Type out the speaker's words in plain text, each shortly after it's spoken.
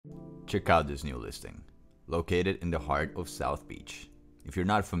Check out this new listing, located in the heart of South Beach. If you're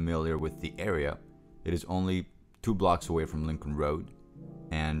not familiar with the area, it is only 2 blocks away from Lincoln Road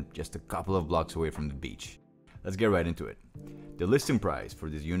and just a couple of blocks away from the beach. Let's get right into it. The listing price for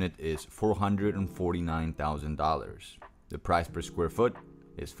this unit is $449,000. The price per square foot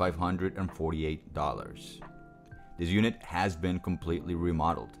is $548. This unit has been completely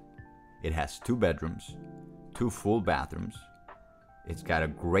remodeled. It has 2 bedrooms, 2 full bathrooms. It's got a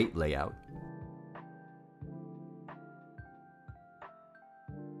great layout.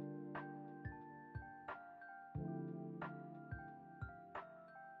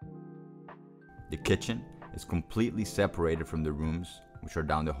 The kitchen is completely separated from the rooms, which are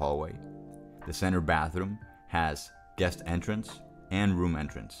down the hallway. The center bathroom has guest entrance and room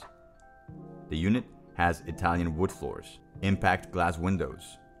entrance. The unit has Italian wood floors, impact glass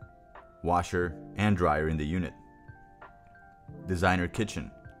windows, washer and dryer in the unit, designer kitchen,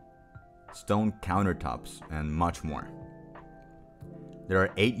 stone countertops, and much more. There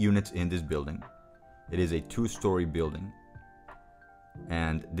are 8 units in this building. It is a 2-story building,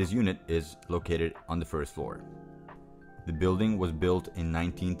 and this unit is located on the 1st floor. The building was built in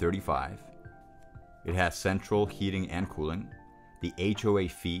 1935. It has central heating and cooling. The HOA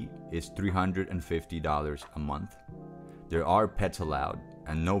fee is $350 a month. There are pets allowed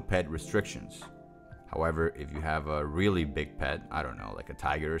and no pet restrictions. However, if you have a really big pet, I don't know, like a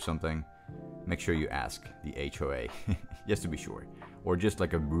tiger or something, make sure you ask the HOA, just to be sure. Or just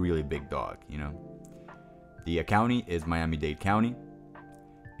like a really big dog, you know. The county is Miami-Dade County.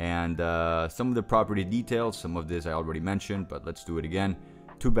 And some of the property details, some of this I already mentioned, but let's do it again.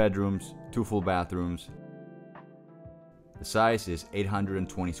 2 bedrooms, 2 full bathrooms. The size is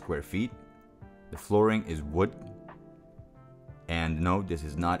 820 square feet. The flooring is wood. And no, this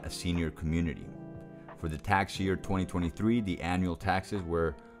is not a senior community. For the tax year 2023, the annual taxes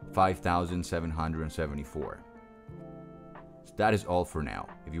were $5,774. So that is all for now.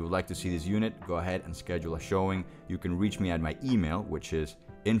 If you would like to see this unit, go ahead and schedule a showing. You can reach me at my email, which is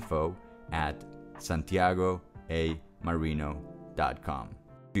info@santiagoamarino.com.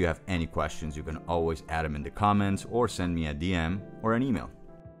 If you have any questions, you can always add them in the comments or send me a DM or an email.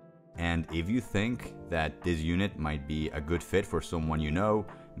 And if you think that this unit might be a good fit for someone you know,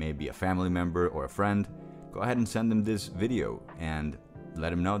 maybe a family member or a friend, go ahead and send them this video and let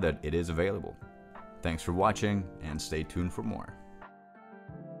them know that it is available. Thanks for watching and stay tuned for more.